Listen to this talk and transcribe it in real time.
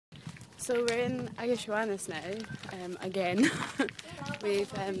So we're in Agios Iannois now, again.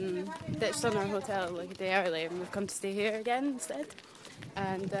 We've ditched on our hotel like a day early and we've come to stay here again instead.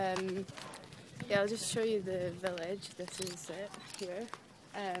 And yeah, I'll just show you the village. This is it here.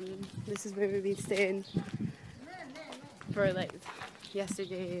 This is where we've been staying for like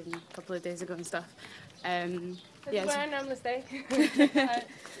yesterday and a couple of days ago and stuff. This is where I normally stay.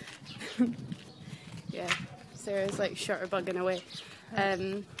 Yeah, Sarah's like shutterbugging away.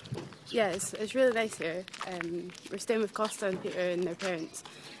 Yeah, it's really nice here. We're staying with Costa and Peter and their parents,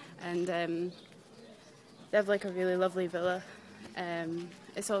 and they have like a really lovely villa.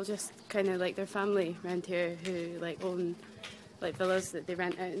 It's all just kind of like their family around here who like own like villas that they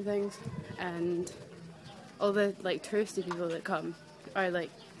rent out and things, and all the like touristy people that come are like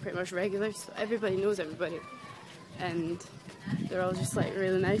pretty much regulars. So everybody knows everybody, and they're all just like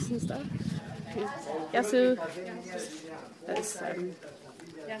really nice and stuff. Yasu, that's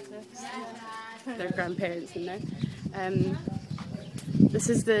their grandparents in there. This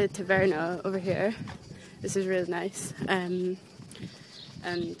is the taverna over here. This is really nice. And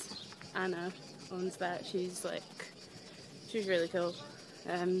Anna owns that. She's really cool.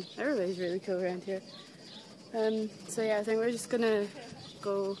 Everybody's really cool around here. So yeah, I think we're just gonna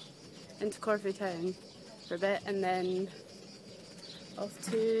go into Corfu town for a bit and then off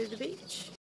to the beach.